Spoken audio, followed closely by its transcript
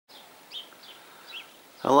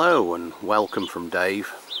Hello and welcome from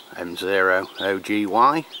Dave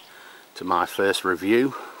M0OGY to my first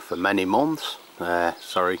review for many months.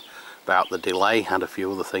 Sorry about the delay, had a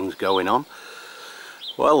few other things going on.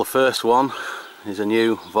 Well, the first one is a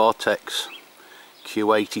new Vortex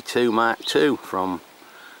Q82 MKII from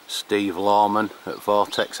Steve Lawman at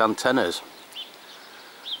Vortex Antennas.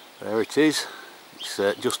 There it is. It's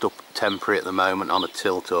just up temporary at the moment on a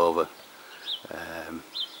tilt over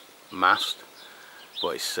mast,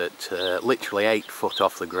 but it's at literally 8 foot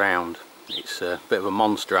off the ground. It's a bit of a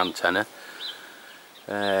monster antenna.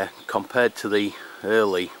 Compared to the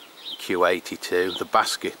early Q82, the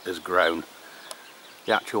basket has grown.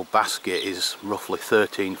 The actual basket is roughly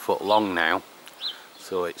 13 foot long now,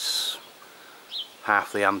 so it's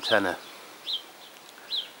half the antenna.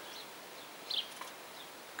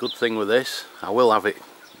 Good thing with this, I will have it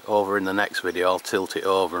over in the next video. I'll tilt it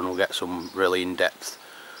over and we'll get some really in-depth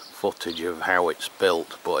footage of how it's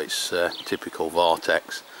built, but it's typical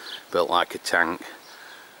Vortex, built like a tank.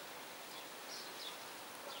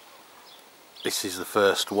 This is the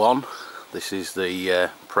first one. This is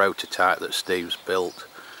the prototype that Steve's built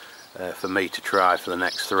for me to try for the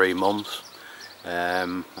next 3 months.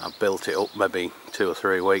 I built it up maybe 2 or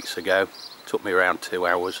 3 weeks ago. It took me around 2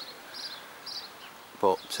 hours,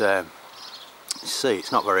 but you see,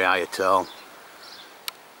 it's not very high at all.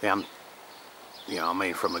 You know what I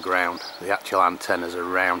mean, from the ground. The actual antennas are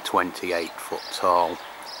around 28 foot tall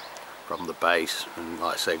from the base, and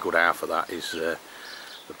like I say, a good half of that is the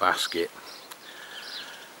basket.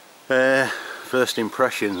 First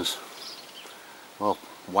impressions, well,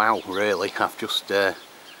 wow, really. I've just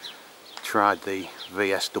tried the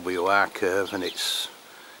VSWR curve and it's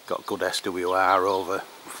got good SWR, over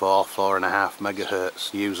 4.5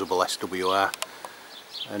 megahertz usable SWR,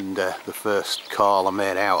 and the first call I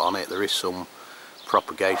made out on it, there is some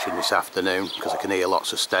propagation this afternoon because I can hear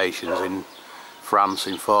lots of stations in France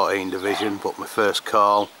in 14 division, but my first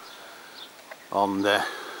call on the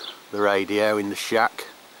radio in the shack,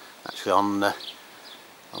 actually on the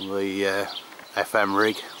FM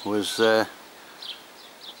rig, was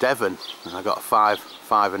Devon, and I got a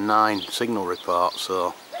 5 and 9 signal report,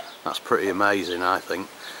 so that's pretty amazing, I think.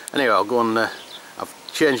 Anyway, I'll go and I've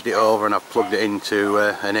changed it over and I've plugged it into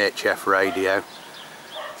an HF radio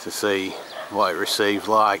to see what it receives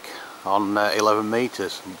like on 11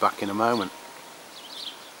 meters. I'll be back in a moment.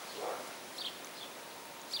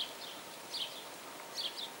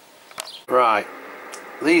 Right,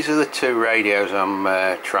 these are the 2 radios I'm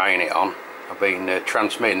trying it on. I've been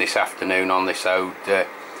transmitting this afternoon on this old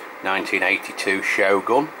 1982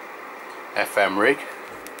 Shogun FM rig,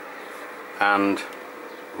 and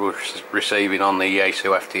we're receiving on the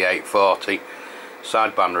Yaesu FT840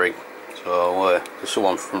 sideband rig. So there's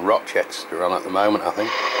someone from Rochester on at the moment, I think,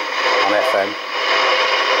 on FM.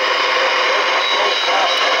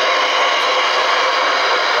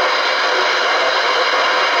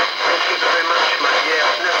 Thank you very much, mate. Yeah,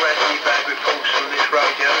 I've never had any bad reports from this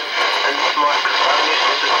radio and this microphone. This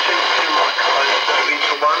is a two microphones that are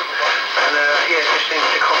into one, and yeah, it just seems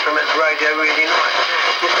to complement the radio really nice.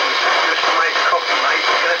 Just to make a copy, mate,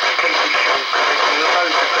 you have to keep it short because there's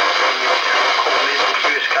loads of people on your channel calling and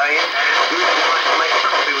QSK in. You really must make a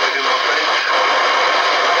copy with him, my friend.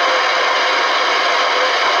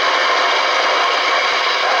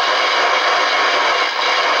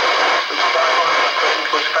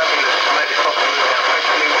 Was fabulous to make the copy with him.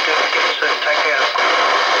 Hopefully we'll do it again soon. Take care.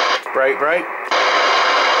 Break.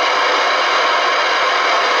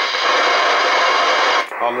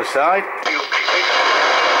 On the side.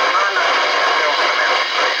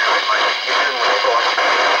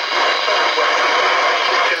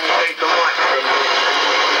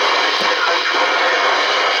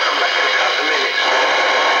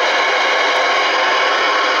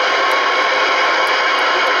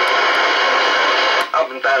 Up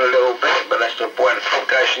and down a little bit, but that's the point of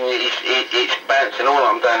propagation. It's bouncing all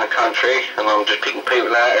up and down the country, and I'm just picking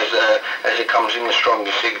people out as it comes in the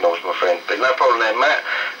strongest signals, my friend. But no problem there, Matt.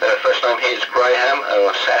 First name here is Graham,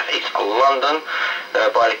 South East London,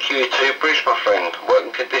 by the Q2 bridge, my friend.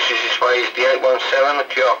 Working conditions this way is the 817, a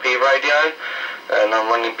QRP radio, and I'm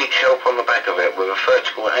running big help on the back of it with a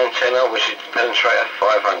vertical antenna, which is penetrator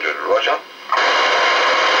 500. Roger.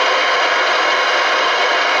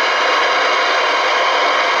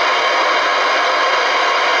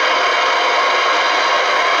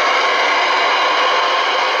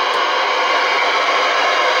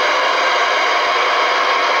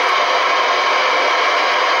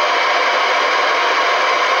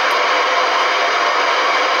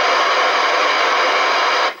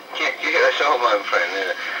 My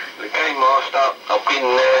friend, the game master, I've been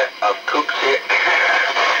there, I've cooked it.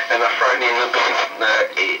 the bin.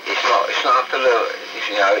 It's not up to the,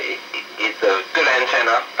 you know, it's a good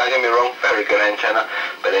antenna, don't get me wrong, very good antenna,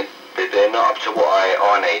 but they're not up to what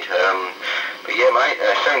I need. But yeah, mate,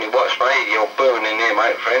 70 watts, mate, you're booming in here,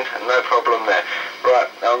 mate, friend, no problem there. Right,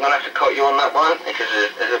 I'm going to have to cut you on that one, because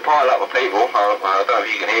there's a pile up of people. I don't know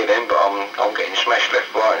if you can hear them, but I'm getting smashed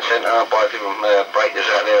left, right and centre by different breakers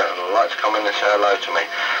out there that would like to come in and say hello to me.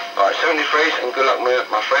 Right, 73s, and good luck,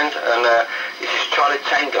 my friend, and this is Charlie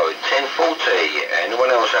Tango, 1040.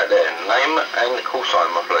 Anyone else out there? Name and call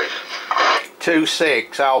sign, my please.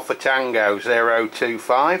 26 Alpha Tango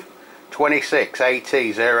 025. 26 AT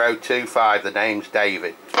 025, the name's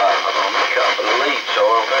David. I've got to make up a lead, so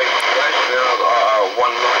I'll go first, then I've got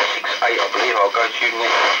 1968, I believe. I'll go to you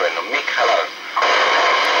next, my friend. Mick, hello.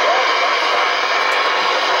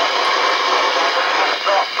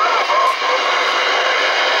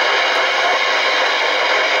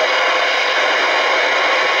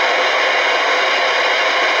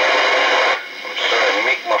 I'm sorry,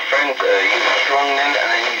 Mick, my friend, you were strong then,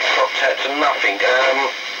 and then you dropped out to nothing.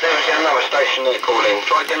 There was another station there calling.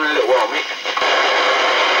 Try again in a little while, Mick.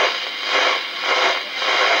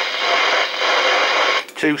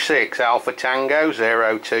 26 Alpha Tango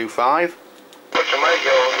 025. Roger, mate,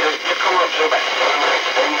 you're coming up to about 7 minutes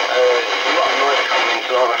then. There's a lot of noise coming in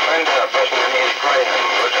tonight, my friend. That person in here is great,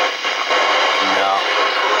 Roger. No.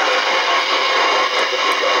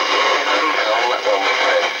 On that one, my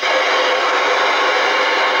friend.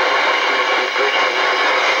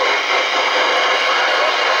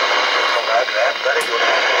 Very good.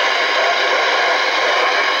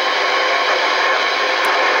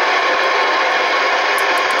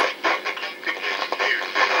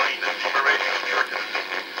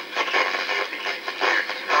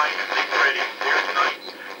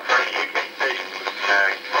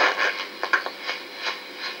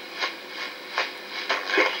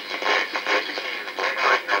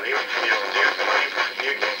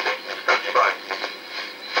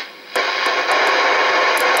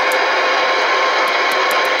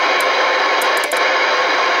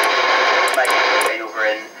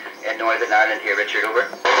 Northern Ireland here, Richard, over.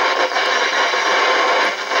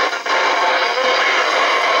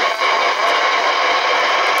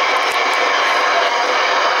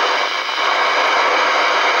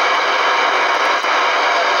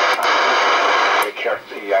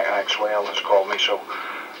 The Axwell has called me, so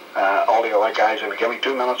all the other guys, if you give me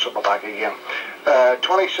 2 minutes, I'll be back again.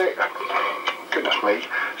 26, goodness me,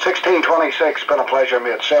 1626, been a pleasure,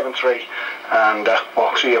 mate, 7-3, and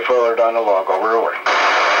we'll see you further down the log, over.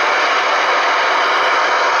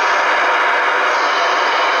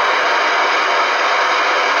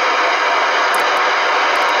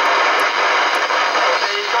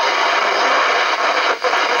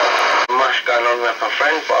 Much going on with my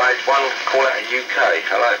friend, but I had one call out of UK.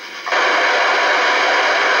 Hello.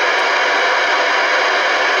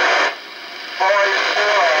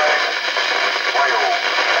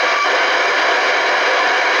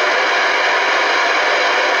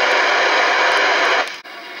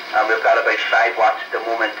 And we've got about 5 watts at the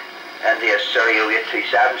moment in the Stereo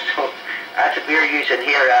 827, so that's what we're using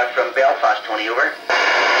here from Belfast, Tony, over.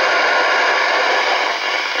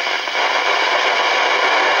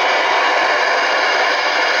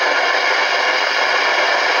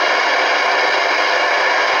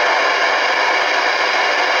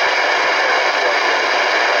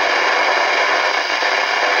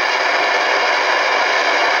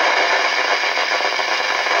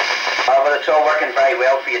 Well, it's all working very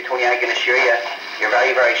well for you, Tony, I can assure you. You're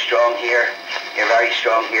very, very strong here. You're very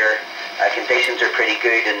strong here. Conditions are pretty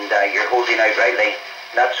good, and you're holding out rightly.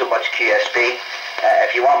 Not so much QSB.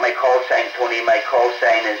 If you want my call sign, Tony, my call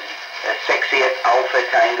sign is 68 Alpha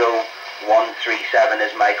Tango 137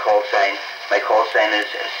 is my call sign. My call sign is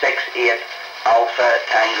 68 Alpha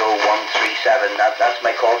Tango 137. That's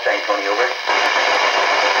my call sign, Tony, over.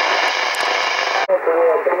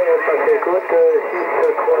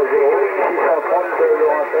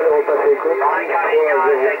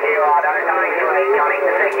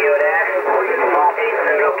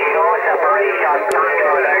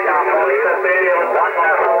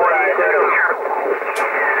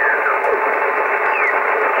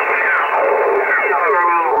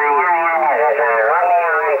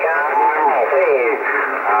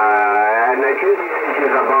 And the QDH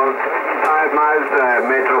is about 5 miles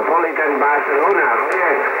metropolitan Barcelona.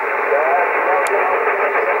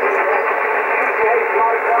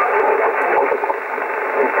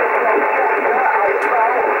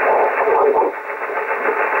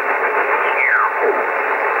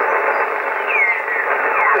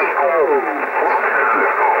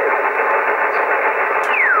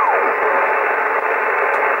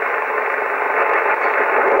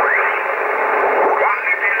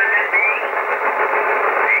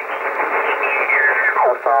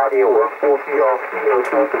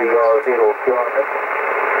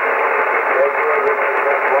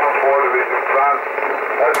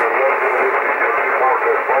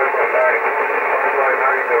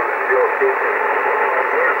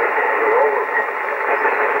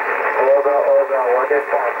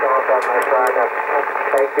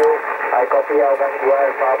 Thank you. I copy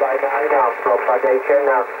Vancouver 4x9 propagation.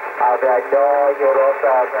 I know you're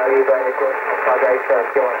very, very good propagation.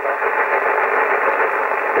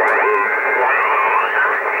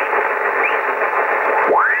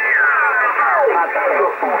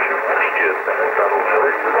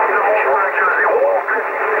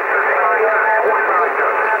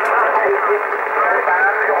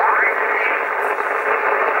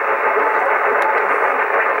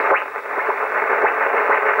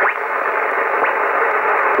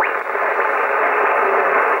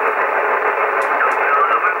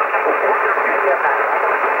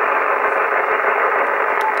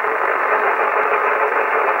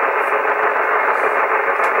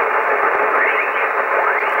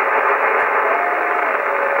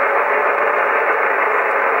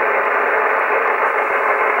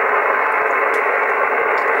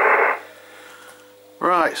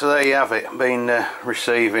 Right, so there you have it. Been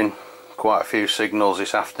receiving quite a few signals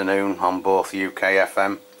this afternoon on both UK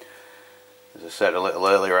FM. As I said a little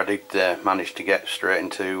earlier, I did manage to get straight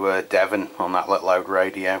into Devon on that little old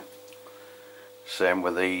radio. Same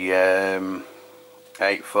with the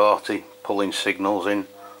 840, pulling signals in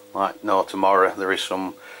like no tomorrow. There is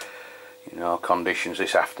some, you know, conditions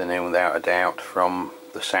this afternoon without a doubt from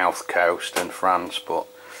the south coast and France, but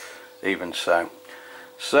even so.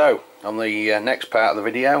 So on the next part of the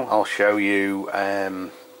video I'll show you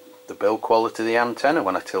the build quality of the antenna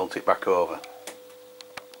when I tilt it back over.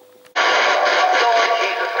 Lord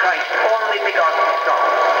Jesus Christ, only begotten Son.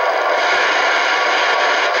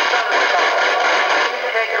 Son of God, you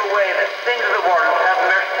take away the sins of the world, have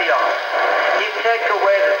mercy on us. You take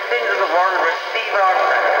away the sins of the world, receive our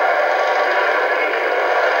thanks.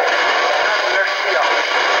 Have mercy on us.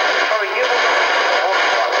 For you, Holy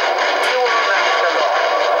One, you will announce the Lord.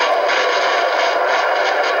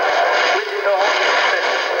 With the Holy Spirit,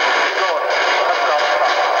 Lord of God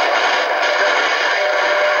Father.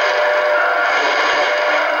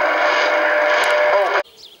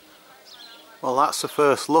 Well, that's the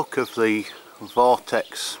first look of the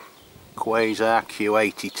Vortex Quasar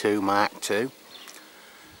Q82 MKII.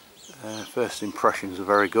 First impressions are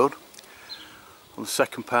very good. On the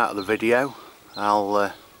second part of the video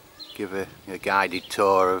I'll give a guided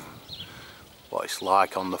tour of what it's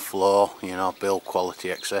like on the floor, you know, build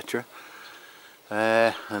quality, etc.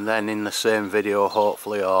 And then in the same video,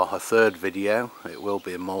 hopefully, or a third video, it will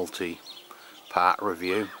be a multi-part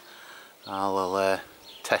review. I'll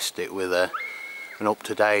test it with an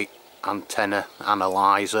up-to-date antenna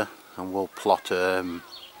analyzer, and we'll plot a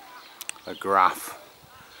graph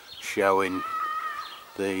showing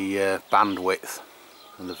the bandwidth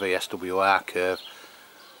and the VSWR curve.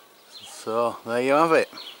 So there you have it.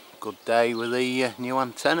 Good day with the new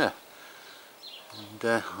antenna,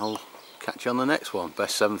 and I'll catch you on the next one.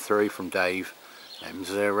 Best 73 from Dave,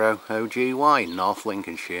 M0OGY, North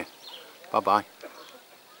Lincolnshire. Bye bye.